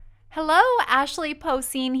Hello, Ashley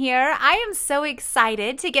Poseen here. I am so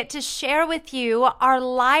excited to get to share with you our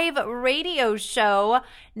live radio show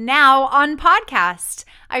now on podcast.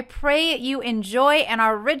 I pray you enjoy and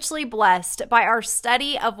are richly blessed by our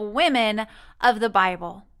study of women of the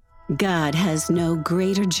Bible. God has no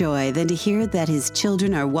greater joy than to hear that His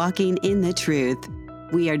children are walking in the truth.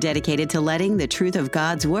 We are dedicated to letting the truth of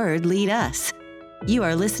God's Word lead us. You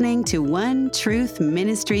are listening to One Truth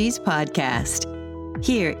Ministries podcast.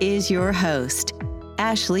 Here is your host,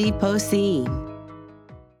 Ashley Poseen.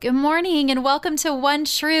 Good morning and welcome to One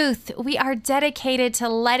Truth. We are dedicated to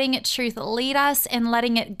letting truth lead us and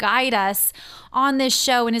letting it guide us on this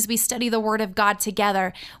show and as we study the Word of God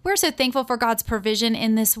together. We're so thankful for God's provision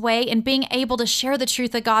in this way and being able to share the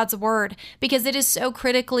truth of God's Word because it is so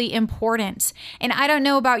critically important. And I don't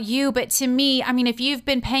know about you, but to me, if you've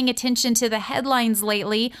been paying attention to the headlines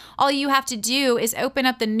lately, all you have to do is open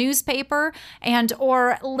up the newspaper and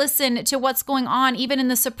or listen to what's going on even in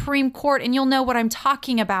the Supreme Court and you'll know what I'm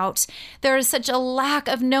talking about. There is such a lack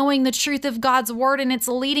of knowing the truth of God's Word and it's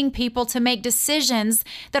leading people to make decisions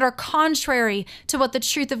that are contrary to what the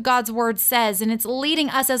truth of God's Word says. And it's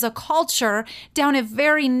leading us as a culture down a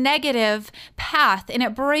very negative path. And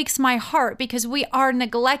it breaks my heart because we are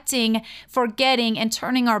neglecting, forgetting, and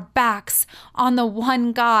turning our backs on the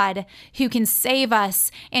one God who can save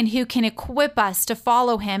us and who can equip us to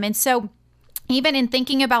follow Him. And so even in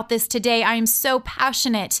thinking about this today, I am so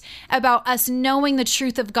passionate about us knowing the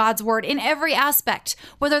truth of God's Word in every aspect,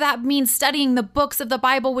 whether that means studying the books of the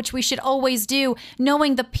Bible, which we should always do,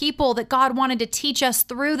 knowing the people that God wanted to teach us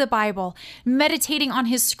through the Bible, meditating on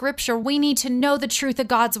His Scripture. We need to know the truth of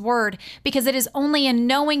God's Word because it is only in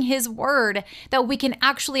knowing His Word that we can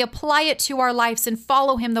actually apply it to our lives and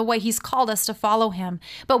follow Him the way He's called us to follow Him.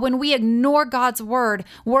 But when we ignore God's Word,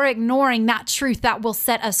 we're ignoring that truth that will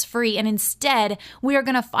set us free. And instead, we are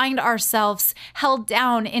going to find ourselves held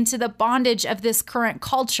down into the bondage of this current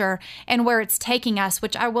culture and where it's taking us,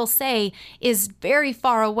 which I will say is very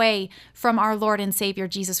far away from our Lord and Savior,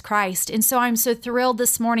 Jesus Christ. And so I'm so thrilled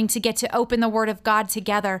this morning to get to open the Word of God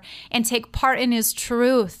together and take part in His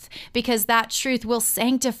truth, because that truth will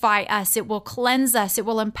sanctify us. It will cleanse us. It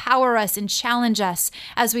will empower us and challenge us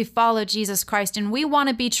as we follow Jesus Christ. And we want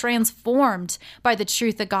to be transformed by the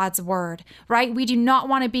truth of God's Word, right? We do not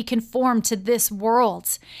want to be conformed to this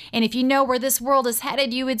world. And if you know where this world is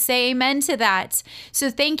headed, you would say amen to that. So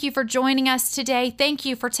thank you for joining us today. Thank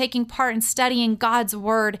you for taking part in studying God's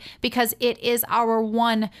Word because it is our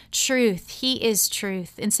one truth. He is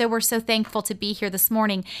truth. And so we're so thankful to be here this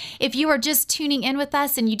morning. If you are just tuning in with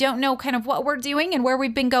us and you don't know kind of what we're doing and where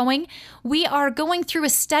we've been going, we are going through a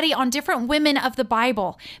study on different women of the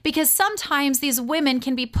Bible because sometimes these women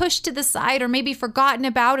can be pushed to the side or maybe forgotten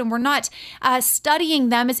about, and we're not studying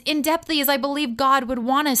them as in-depthly as I believe God would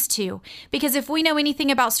want us to. Because if we know anything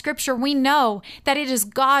about Scripture, we know that it is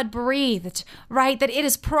God-breathed, right? That it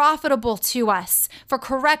is profitable to us for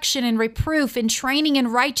correction and reproof and training in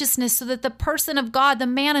righteousness so that the person of God, the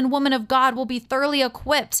man and woman of God, will be thoroughly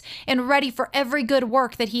equipped and ready for every good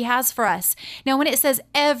work that He has for us. Now, when it says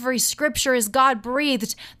every Scripture is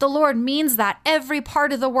God-breathed, the Lord means that every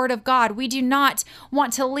part of the Word of God. We do not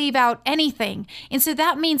want to leave out anything. And so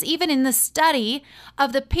that means even in the study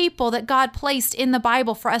of the people that God placed in the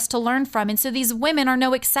Bible for us to learn from. And so these women are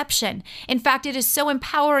no exception. In fact, it is so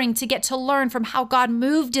empowering to get to learn from how God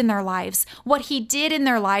moved in their lives, what He did in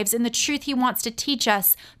their lives, and the truth He wants to teach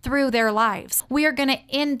us through their lives. We are going to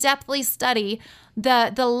in-depthly study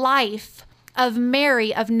the life of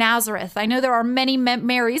Mary of Nazareth. I know there are many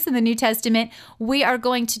Marys in the New Testament. We are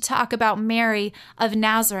going to talk about Mary of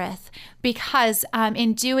Nazareth because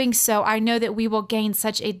in doing so, I know that we will gain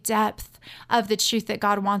such a depth of the truth that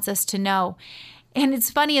God wants us to know. And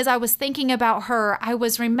it's funny, as I was thinking about her, I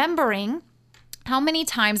was remembering how many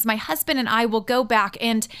times my husband and I will go back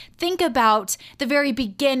and think about the very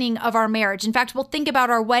beginning of our marriage. In fact, we'll think about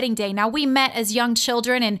our wedding day. Now, we met as young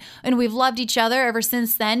children and we've loved each other ever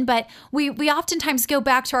since then, but we oftentimes go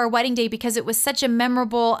back to our wedding day because it was such a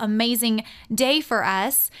memorable, amazing day for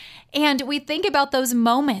us. And we think about those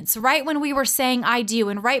moments right when we were saying I do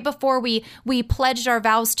and right before we pledged our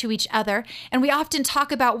vows to each other. And we often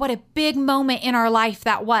talk about what a big moment in our life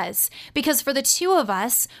that was. Because for the two of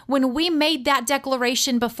us, when we made that declaration,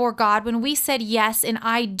 declaration before God, when we said yes and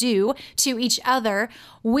I do to each other,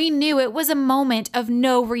 we knew it was a moment of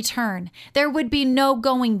no return. There would be no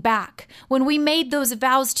going back. When we made those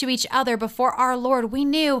vows to each other before our Lord, we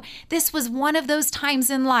knew this was one of those times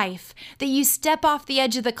in life that you step off the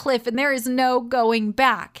edge of the cliff and there is no going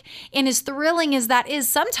back. And as thrilling as that is,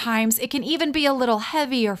 sometimes it can even be a little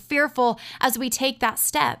heavy or fearful as we take that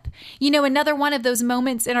step. You know, another one of those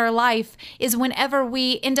moments in our life is whenever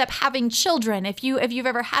we end up having children. If you've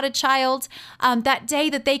ever had a child, that day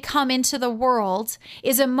that they come into the world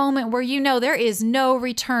is a moment where you know there is no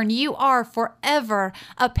return. You are forever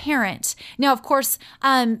a parent. Now, of course,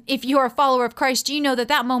 if you are a follower of Christ, you know that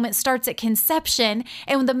that moment starts at conception.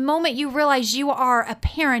 And the moment you realize you are a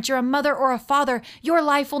parent, you're a mother or a father, your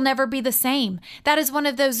life will never be the same. That is one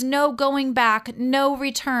of those no going back, no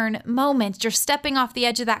return moments. You're stepping off the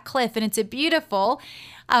edge of that cliff, and it's a beautiful,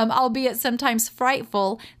 albeit sometimes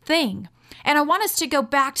frightful thing. And I want us to go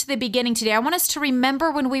back to the beginning today. I want us to remember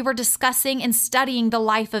when we were discussing and studying the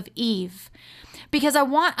life of Eve, because I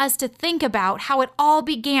want us to think about how it all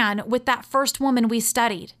began with that first woman we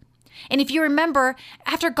studied. And if you remember,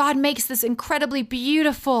 after God makes this incredibly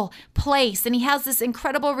beautiful place and he has this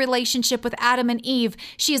incredible relationship with Adam and Eve,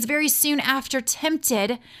 she is very soon after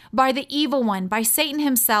tempted by the evil one, by Satan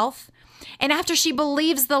himself. And after she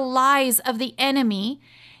believes the lies of the enemy,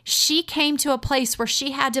 she came to a place where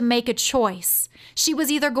she had to make a choice. She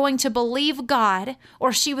was either going to believe God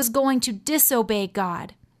or she was going to disobey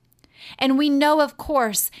God. And we know, of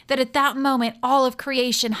course, that at that moment, all of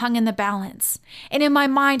creation hung in the balance. And in my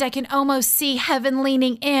mind, I can almost see heaven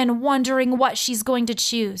leaning in, wondering what she's going to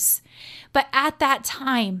choose. But at that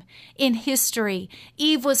time in history,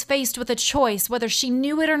 Eve was faced with a choice, whether she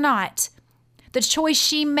knew it or not. The choice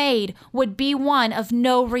she made would be one of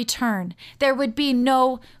no return. There would be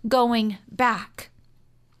no going back.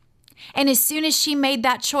 And as soon as she made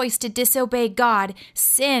that choice to disobey God,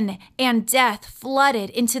 sin and death flooded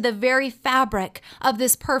into the very fabric of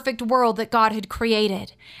this perfect world that God had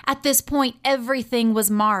created. At this point, everything was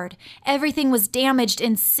marred. Everything was damaged,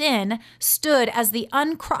 and sin stood as the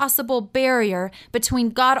uncrossable barrier between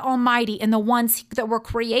God Almighty and the ones that were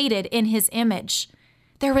created in his image.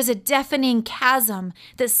 There was a deafening chasm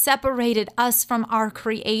that separated us from our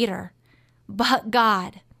Creator. But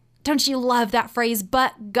God, don't you love that phrase?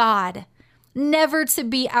 But God, never to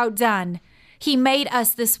be outdone. He made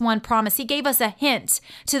us this one promise. He gave us a hint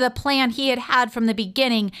to the plan he had from the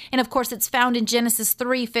beginning. And of course, it's found in Genesis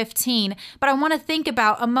 3:15. But I want to think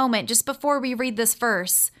about a moment just before we read this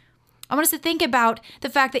verse. I want us to think about the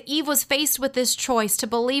fact that Eve was faced with this choice to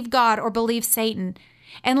believe God or believe Satan.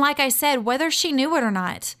 And like I said, whether she knew it or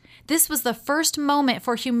not, this was the first moment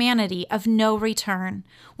for humanity of no return,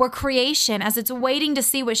 where creation, as it's waiting to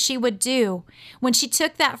see what she would do, when she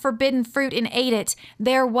took that forbidden fruit and ate it,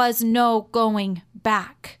 there was no going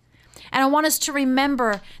back. And I want us to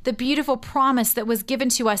remember the beautiful promise that was given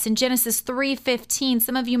to us in Genesis 3:15.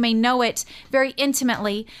 Some of you may know it very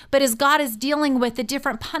intimately, but as God is dealing with the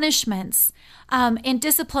different punishments and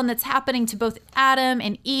discipline that's happening to both Adam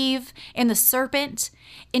and Eve and the serpent,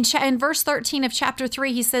 in verse 13 of chapter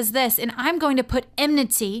 3, he says this, "And I'm going to put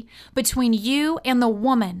enmity between you and the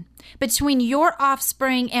woman, between your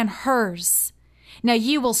offspring and hers. Now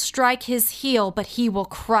you will strike his heel, but he will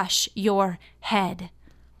crush your head."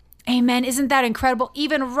 Amen. Isn't that incredible?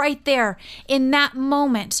 Even right there in that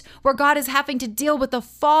moment where God is having to deal with the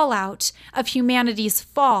fallout of humanity's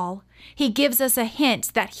fall, he gives us a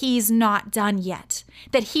hint that he's not done yet,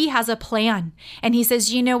 that he has a plan. And he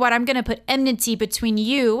says, you know what? I'm going to put enmity between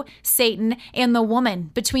you, Satan, and the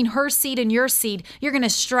woman, between her seed and your seed. You're going to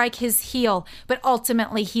strike his heel, but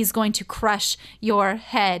ultimately he's going to crush your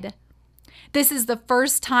head. This is the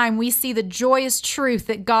first time we see the joyous truth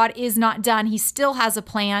that God is not done. He still has a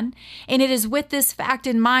plan. And it is with this fact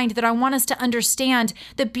in mind that I want us to understand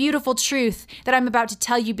the beautiful truth that I'm about to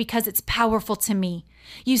tell you, because it's powerful to me.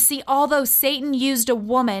 You see, although Satan used a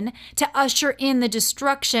woman to usher in the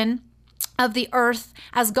destruction of the earth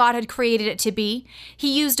as God had created it to be,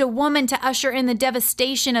 he used a woman to usher in the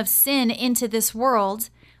devastation of sin into this world.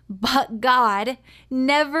 But God,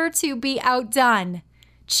 never to be outdone,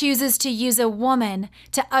 chooses to use a woman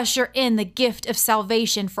to usher in the gift of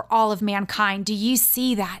salvation for all of mankind. Do you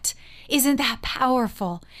see that? Isn't that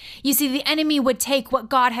powerful? You see, the enemy would take what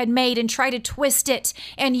God had made and try to twist it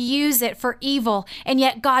and use it for evil. And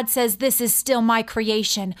yet God says, this is still my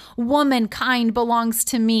creation. Womankind belongs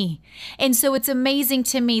to me. And so it's amazing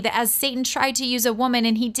to me that as Satan tried to use a woman,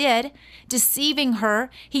 and he did, deceiving her,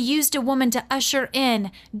 he used a woman to usher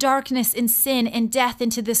in darkness and sin and death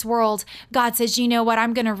into this world. God says, you know what?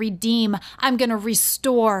 I'm going to redeem. I'm going to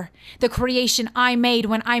restore the creation I made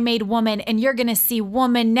when I made woman. And you're going to see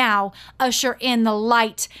woman now usher in the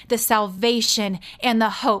light, the salvation, and the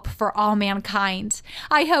hope for all mankind.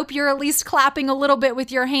 I hope you're at least clapping a little bit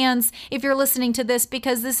with your hands if you're listening to this,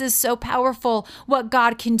 because this is so powerful what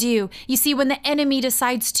God can do. You see, when the enemy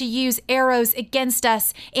decides to use arrows against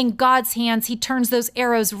us in God's hands, he turns those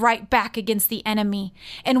arrows right back against the enemy.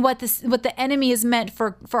 And what the enemy is meant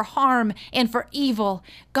for harm and for evil,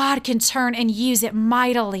 God can turn and use it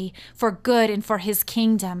mightily for good and for his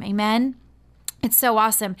kingdom. Amen. It's so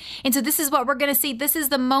awesome. And so this is what we're going to see. This is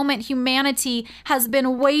the moment humanity has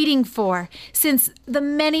been waiting for since the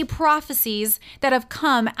many prophecies that have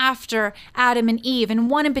come after Adam and Eve. And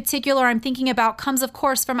one in particular I'm thinking about comes, of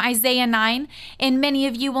course, from Isaiah 9. And many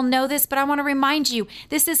of you will know this, but I want to remind you,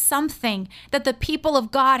 this is something that the people of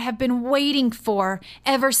God have been waiting for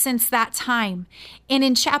ever since that time. And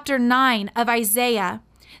in chapter 9 of Isaiah,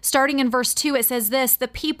 starting in verse 2, it says this: the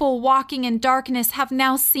people walking in darkness have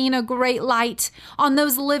now seen a great light. On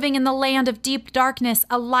those living in the land of deep darkness,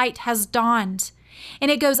 a light has dawned.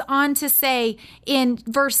 And it goes on to say in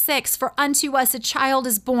verse 6, for unto us a child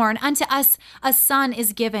is born, unto us a son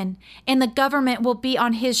is given, and the government will be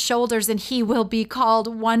on his shoulders, and he will be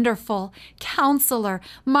called Wonderful, Counselor,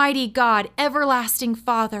 Mighty God, Everlasting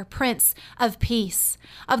Father, Prince of Peace.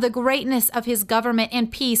 Of the greatness of his government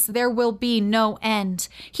and peace there will be no end.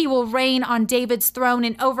 He will reign on David's throne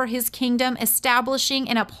and over his kingdom, establishing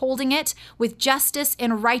and upholding it with justice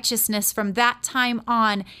and righteousness from that time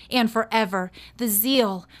on and forever. The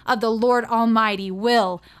zeal of the Lord Almighty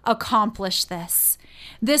will accomplish this.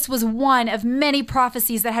 This was one of many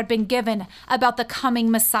prophecies that had been given about the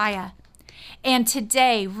coming Messiah. And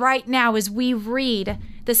today, right now, as we read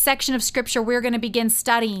the section of scripture we're going to begin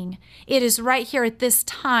studying, it is right here at this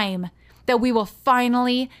time that we will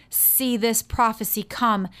finally see this prophecy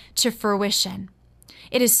come to fruition.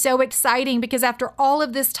 It is so exciting because after all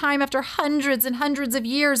of this time, after hundreds and hundreds of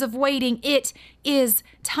years of waiting, it is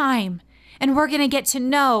time. And we're going to get to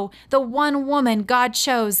know the one woman God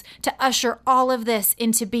chose to usher all of this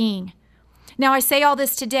into being. Now, I say all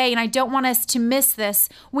this today, and I don't want us to miss this.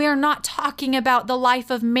 We are not talking about the life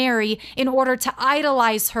of Mary in order to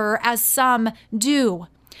idolize her as some do.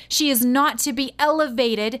 She is not to be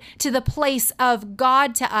elevated to the place of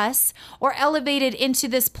God to us, or elevated into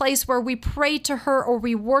this place where we pray to her or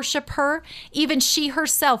we worship her. Even she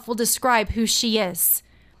herself will describe who she is.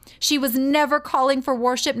 She was never calling for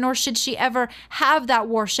worship, nor should she ever have that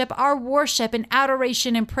worship. Our worship and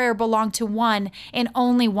adoration and prayer belong to one and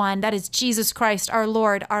only one. That is Jesus Christ, our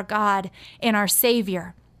Lord, our God, and our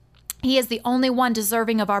Savior. He is the only one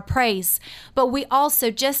deserving of our praise. But we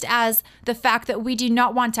also, just as the fact that we do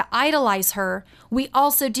not want to idolize her, we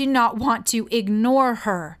also do not want to ignore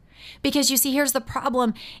her. Because you see, here's the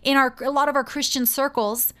problem. In a lot of our Christian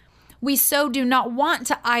circles, we so do not want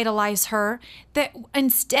to idolize her that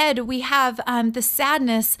instead we have the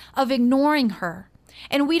sadness of ignoring her.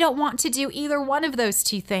 And we don't want to do either one of those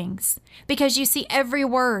two things. Because you see, every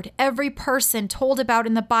word, every person told about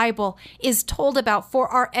in the Bible is told about for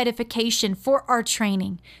our edification, for our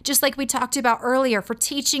training. Just like we talked about earlier, for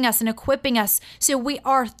teaching us and equipping us so we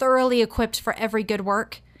are thoroughly equipped for every good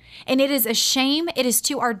work. And it is a shame, it is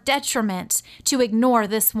to our detriment to ignore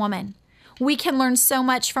this woman. We can learn so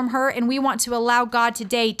much from her, and we want to allow God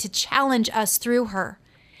today to challenge us through her.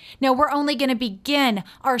 Now, we're only going to begin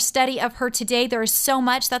our study of her today. There is so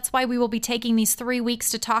much. That's why we will be taking these 3 weeks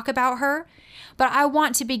to talk about her. But I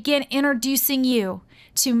want to begin introducing you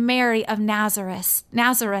to Mary of Nazareth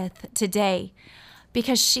today,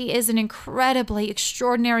 because she is an incredibly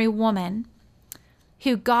extraordinary woman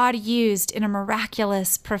who God used in a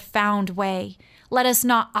miraculous, profound way. Let us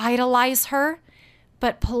not idolize her.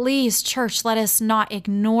 But please, church, let us not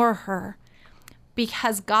ignore her,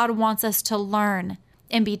 because God wants us to learn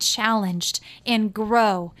and be challenged and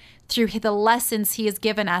grow through the lessons he has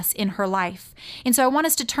given us in her life. And so I want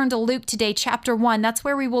us to turn to Luke today, chapter 1. That's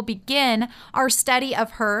where we will begin our study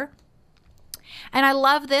of her. And I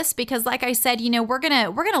love this because, like I said, we're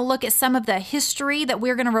gonna look at some of the history that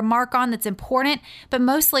we're gonna remark on that's important, but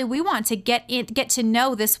mostly we want to get to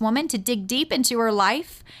know this woman, to dig deep into her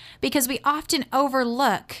life, because we often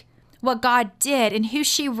overlook what God did and who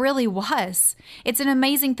she really was. It's an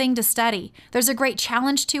amazing thing to study. There's a great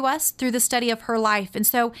challenge to us through the study of her life. And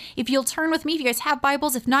so if you'll turn with me, if you guys have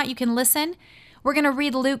Bibles, if not, you can listen. We're going to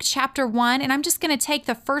read Luke chapter 1, and I'm just going to take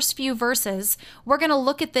the first few verses. We're going to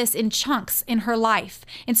look at this in chunks in her life.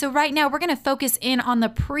 And so right now, we're going to focus in on the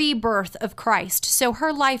pre-birth of Christ. So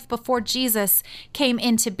her life before Jesus came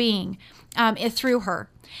into being through her.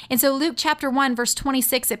 And so Luke chapter 1, verse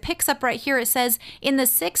 26, it picks up right here. It says, in the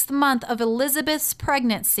 6th month of Elizabeth's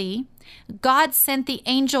pregnancy, God sent the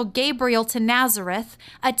angel Gabriel to Nazareth,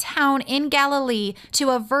 a town in Galilee,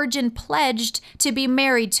 to a virgin pledged to be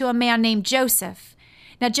married to a man named Joseph.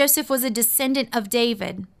 Now, Joseph was a descendant of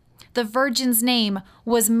David. The virgin's name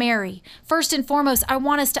was Mary. First and foremost, I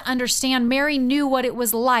want us to understand Mary knew what it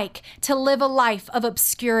was like to live a life of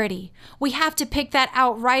obscurity. We have to pick that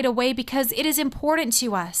out right away because it is important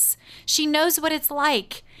to us. She knows what it's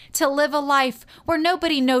like to live a life where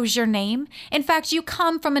nobody knows your name. In fact, you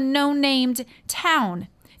come from a no-named town.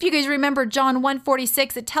 If you guys remember John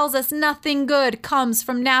 1:46, it tells us nothing good comes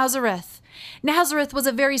from Nazareth. Nazareth was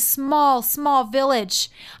a very small village.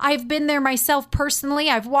 I've been there myself personally.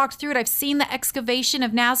 I've walked through it. I've seen the excavation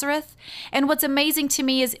of Nazareth. And what's amazing to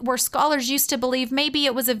me is where scholars used to believe maybe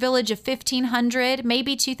it was a village of 1,500,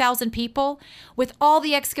 maybe 2,000 people. With all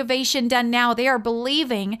the excavation done now, they are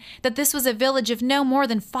believing that this was a village of no more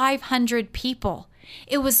than 500 people.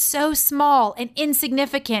 It was so small and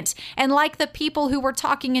insignificant. And like the people who were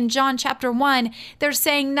talking in John chapter 1, they're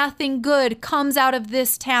saying nothing good comes out of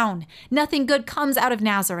this town. Nothing good comes out of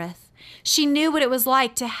Nazareth. She knew what it was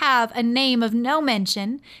like to have a name of no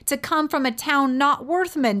mention, to come from a town not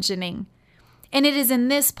worth mentioning. And it is in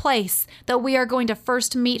this place that we are going to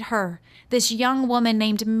first meet her, this young woman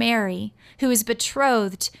named Mary, who is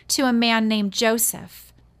betrothed to a man named Joseph.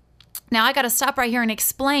 Now, I got to stop right here and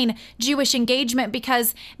explain Jewish engagement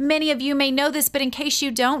because many of you may know this, but in case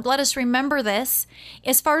you don't, let us remember this.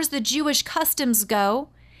 As far as the Jewish customs go,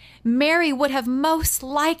 Mary would have most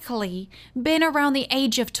likely been around the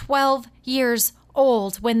age of 12 years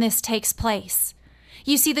old when this takes place.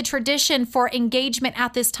 You see, the tradition for engagement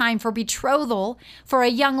at this time, for betrothal for a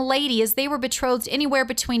young lady, is they were betrothed anywhere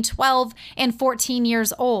between 12 and 14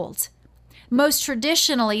 years old. Most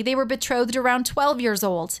traditionally, they were betrothed around 12 years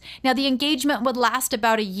old. Now, the engagement would last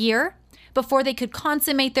about a year before they could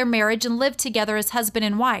consummate their marriage and live together as husband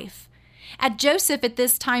and wife. Joseph at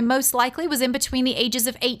this time most likely was in between the ages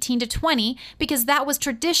of 18 to 20 because that was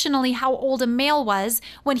traditionally how old a male was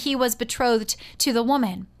when he was betrothed to the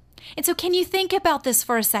woman. And so can you think about this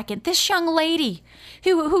for a second? This young lady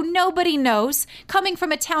who nobody knows, coming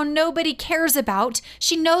from a town nobody cares about,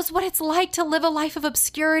 she knows what it's like to live a life of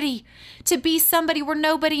obscurity, to be somebody where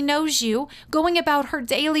nobody knows you, going about her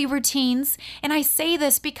daily routines. And I say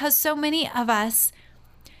this because so many of us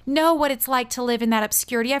know what it's like to live in that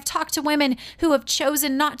obscurity. I've talked to women who have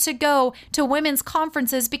chosen not to go to women's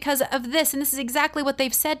conferences because of this, and this is exactly what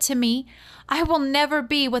they've said to me. I will never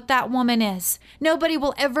be what that woman is. Nobody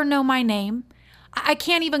will ever know my name. I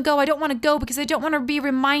can't even go. I don't want to go because I don't want to be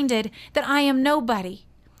reminded that I am nobody.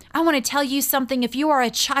 I want to tell you something. If you are a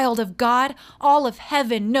child of God, all of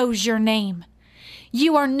heaven knows your name.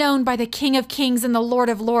 You are known by the King of Kings and the Lord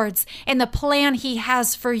of Lords, and the plan He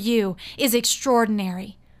has for you is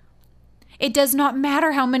extraordinary. It does not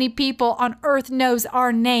matter how many people on earth knows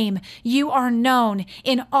our name. You are known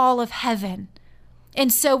in all of heaven.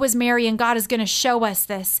 And so was Mary, and God is going to show us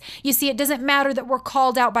this. You see, it doesn't matter that we're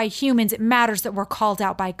called out by humans. It matters that we're called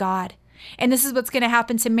out by God. And this is what's going to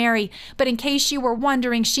happen to Mary. But in case you were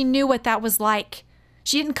wondering, she knew what that was like.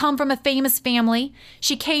 She didn't come from a famous family.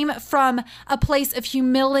 She came from a place of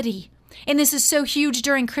humility. And this is so huge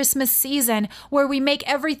during Christmas season, where we make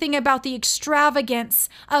everything about the extravagance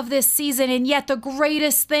of this season. And yet the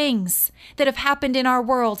greatest things that have happened in our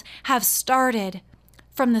world have started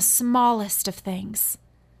from the smallest of things.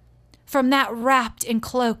 From that wrapped and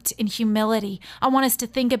cloaked in humility. I want us to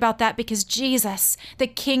think about that because Jesus, the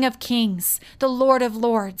King of Kings, the Lord of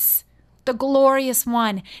Lords, the glorious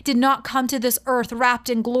one, did not come to this earth wrapped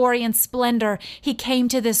in glory and splendor. He came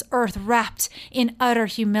to this earth wrapped in utter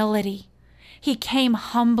humility. He came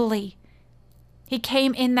humbly. He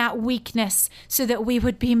came in that weakness so that we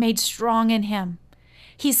would be made strong in Him.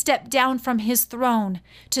 He stepped down from His throne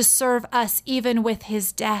to serve us even with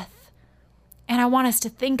His death. And I want us to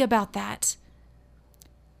think about that.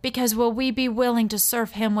 Because will we be willing to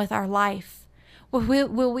serve Him with our life?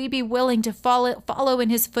 Will we be willing to follow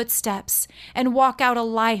in His footsteps and walk out a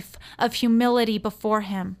life of humility before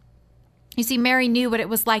Him? You see, Mary knew what it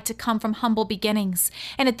was like to come from humble beginnings.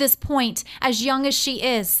 And at this point, as young as she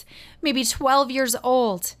is, maybe 12 years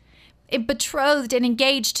old, betrothed and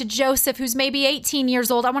engaged to Joseph, who's maybe 18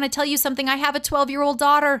 years old. I want to tell you something. I have a 12-year-old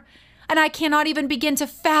daughter, and I cannot even begin to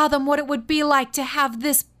fathom what it would be like to have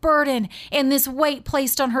this burden and this weight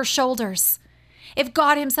placed on her shoulders. If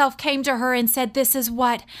God himself came to her and said, this is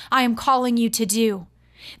what I am calling you to do.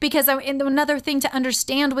 Because another thing to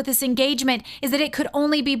understand with this engagement is that it could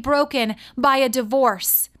only be broken by a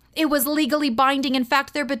divorce. It was legally binding. In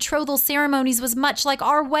fact, their betrothal ceremonies was much like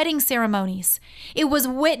our wedding ceremonies. It was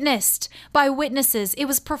witnessed by witnesses. It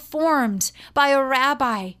was performed by a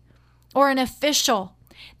rabbi or an official.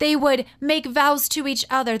 They would make vows to each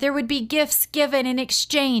other. There would be gifts given and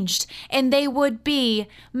exchanged, and they would be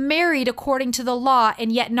married according to the law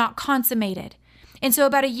and yet not consummated. And so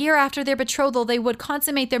about a year after their betrothal, they would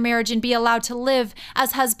consummate their marriage and be allowed to live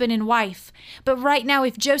as husband and wife. But right now,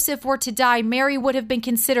 if Joseph were to die, Mary would have been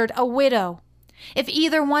considered a widow. If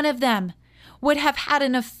either one of them would have had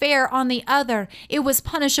an affair on the other, it was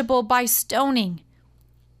punishable by stoning.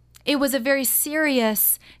 It was a very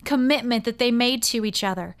serious commitment that they made to each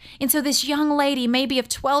other. And so this young lady, maybe of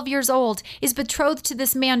 12 years old, is betrothed to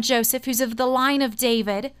this man, Joseph, who's of the line of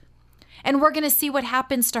David. And we're going to see what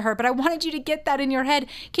happens to her. But I wanted you to get that in your head.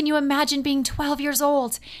 Can you imagine being 12 years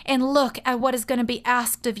old and look at what is going to be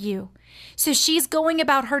asked of you? So she's going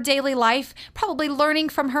about her daily life, probably learning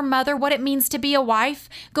from her mother what it means to be a wife,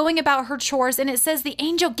 going about her chores. And it says the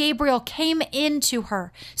angel Gabriel came into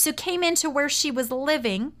her. So came into where she was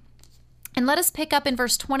living. And let us pick up in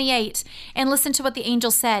verse 28 and listen to what the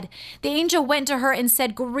angel said. The angel went to her and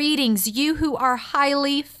said, "Greetings, you who are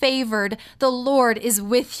highly favored. The Lord is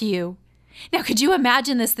with you." Now, could you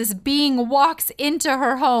imagine this? This being walks into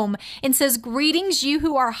her home and says, "Greetings, you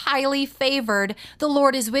who are highly favored. The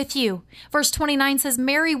Lord is with you." Verse 29 says,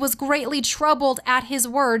 Mary was greatly troubled at his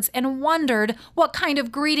words and wondered what kind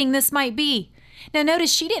of greeting this might be. Now,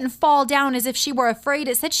 notice she didn't fall down as if she were afraid.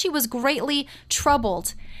 It said she was greatly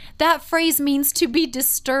troubled. That phrase means to be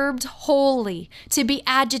disturbed wholly, to be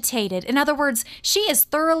agitated. In other words, she is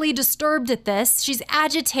thoroughly disturbed at this. She's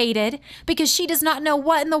agitated because she does not know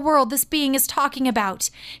what in the world this being is talking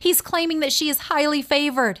about. He's claiming that she is highly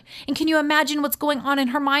favored. And can you imagine what's going on in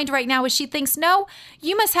her mind right now as she thinks, no,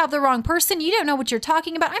 you must have the wrong person. You don't know what you're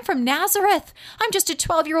talking about. I'm from Nazareth. I'm just a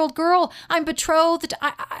 12-year-old girl. I'm betrothed.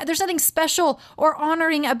 There's nothing special or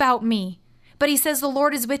honoring about me. But he says the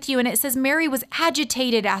Lord is with you. And it says Mary was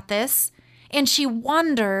agitated at this, and she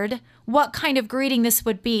wondered what kind of greeting this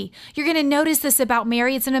would be. You're going to notice this about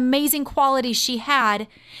Mary. It's an amazing quality she had,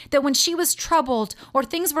 that when she was troubled or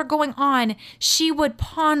things were going on, she would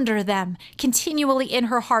ponder them continually in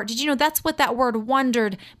her heart. Did you know that's what that word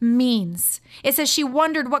wondered means? It says she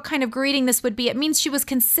wondered what kind of greeting this would be. It means she was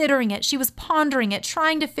considering it. She was pondering it,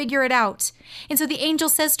 trying to figure it out. And so the angel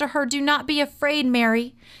says to her, "Do not be afraid,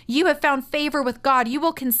 Mary. You have found favor with God. You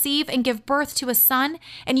will conceive and give birth to a son,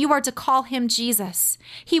 and you are to call him Jesus.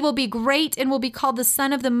 He will be great and will be called the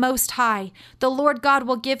Son of the Most High. The Lord God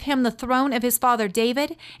will give him the throne of his father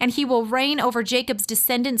David, and he will reign over Jacob's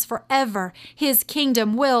descendants forever. His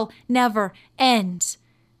kingdom will never end."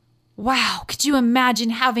 Wow, could you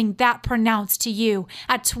imagine having that pronounced to you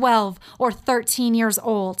at 12 or 13 years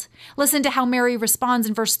old? Listen to how Mary responds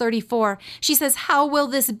in verse 34. She says, "How will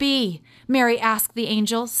this be?" Mary asked the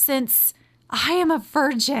angel, "since I am a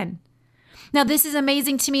virgin." Now, this is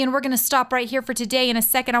amazing to me, and we're going to stop right here for today in a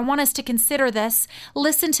second. I want us to consider this.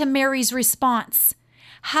 Listen to Mary's response.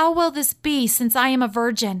 How will this be since I am a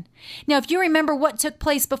virgin? Now, if you remember what took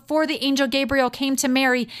place before the angel Gabriel came to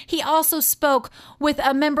Mary, he also spoke with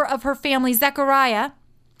a member of her family, Zechariah.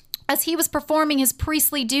 As he was performing his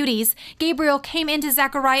priestly duties, Gabriel came into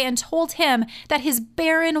Zechariah and told him that his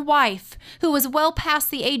barren wife, who was well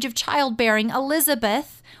past the age of childbearing,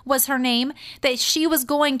 Elizabeth was her name, that she was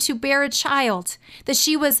going to bear a child, that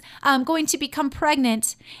she was going to become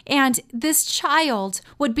pregnant, and this child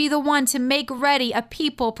would be the one to make ready a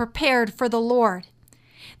people prepared for the Lord,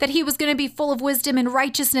 that he was going to be full of wisdom and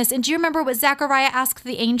righteousness. And do you remember what Zechariah asked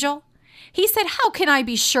the angel? He said, "How can I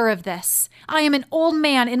be sure of this? I am an old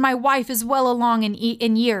man and my wife is well along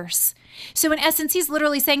in years." So in essence, he's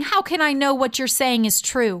literally saying, how can I know what you're saying is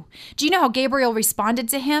true? Do you know how Gabriel responded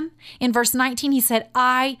to him? In verse 19, he said,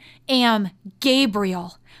 "I am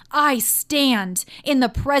Gabriel. I stand in the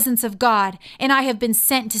presence of God, and I have been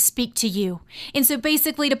sent to speak to you." And so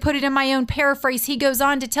basically, to put it in my own paraphrase, he goes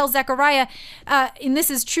on to tell Zechariah, and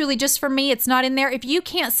this is truly just for me, it's not in there, if you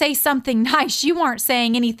can't say something nice, you aren't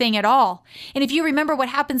saying anything at all. And if you remember what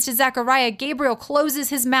happens to Zechariah, Gabriel closes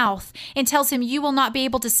his mouth and tells him, "You will not be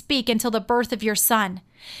able to speak until until the birth of your son.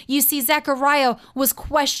 You see, Zechariah was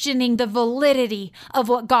questioning the validity of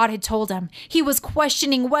what God had told him. He was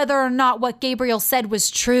questioning whether or not what Gabriel said was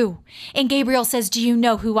true. And Gabriel says, do you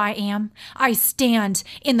know who I am? I stand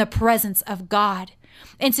in the presence of God.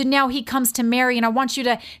 And so now he comes to Mary, and I want you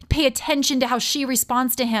to pay attention to how she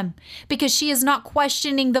responds to him, because she is not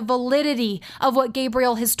questioning the validity of what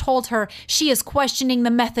Gabriel has told her. She is questioning the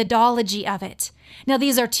methodology of it. Now,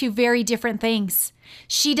 these are two very different things.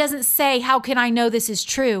 She doesn't say, how can I know this is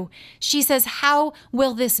true? She says, how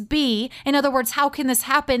will this be? In other words, how can this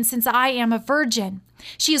happen since I am a virgin?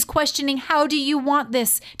 She is questioning, how do you want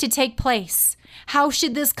this to take place? How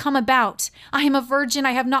should this come about? I am a virgin.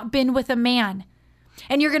 I have not been with a man.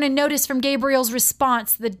 And you're going to notice from Gabriel's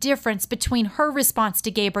response the difference between her response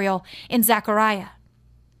to Gabriel and Zechariah,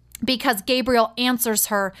 because Gabriel answers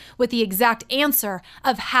her with the exact answer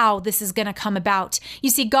of how this is going to come about.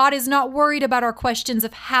 You see, God is not worried about our questions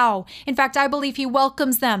of how. In fact, I believe he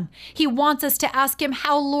welcomes them. He wants us to ask him,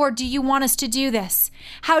 how, Lord, do you want us to do this?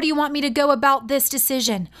 How do you want me to go about this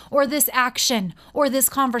decision or this action or this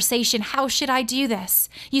conversation? How should I do this?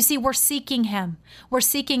 You see, we're seeking him. We're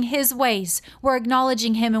seeking his ways. We're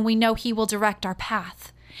acknowledging him, and we know he will direct our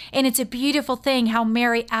path. And it's a beautiful thing how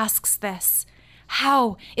Mary asks this.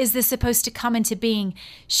 How is this supposed to come into being?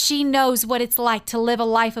 She knows what it's like to live a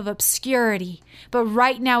life of obscurity. But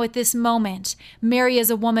right now at this moment, Mary is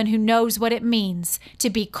a woman who knows what it means to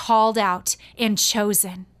be called out and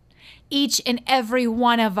chosen. Each and every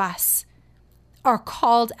one of us are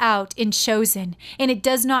called out and chosen. And it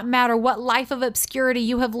does not matter what life of obscurity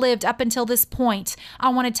you have lived up until this point. I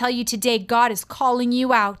want to tell you today, God is calling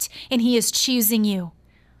you out and he is choosing you.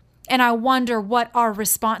 And I wonder what our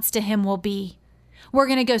response to him will be. We're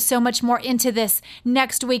going to go so much more into this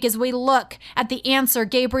next week as we look at the answer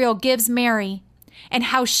Gabriel gives Mary and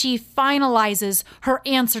how she finalizes her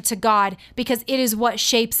answer to God, because it is what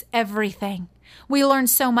shapes everything. We learn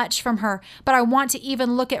so much from her, but I want to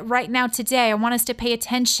even look at right now today. I want us to pay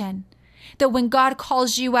attention that when God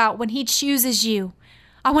calls you out, when he chooses you,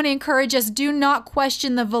 I want to encourage us, do not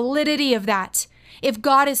question the validity of that. If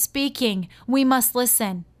God is speaking, we must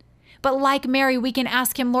listen. But like Mary, we can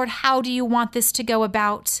ask him, Lord, how do you want this to go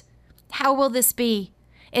about? How will this be?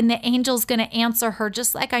 And the angel's going to answer her,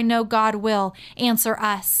 just like I know God will answer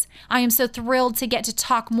us. I am so thrilled to get to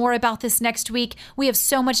talk more about this next week. We have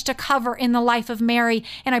so much to cover in the life of Mary,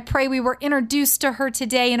 and I pray we were introduced to her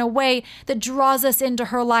today in a way that draws us into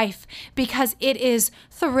her life, because it is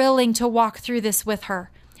thrilling to walk through this with her.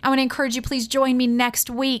 I want to encourage you, please join me next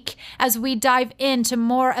week as we dive into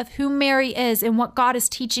more of who Mary is and what God is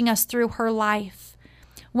teaching us through her life.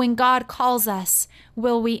 When God calls us,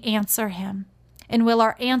 will we answer him? And will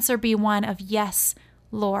our answer be one of yes,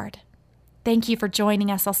 Lord? Thank you for joining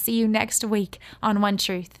us. I'll see you next week on One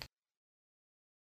Truth.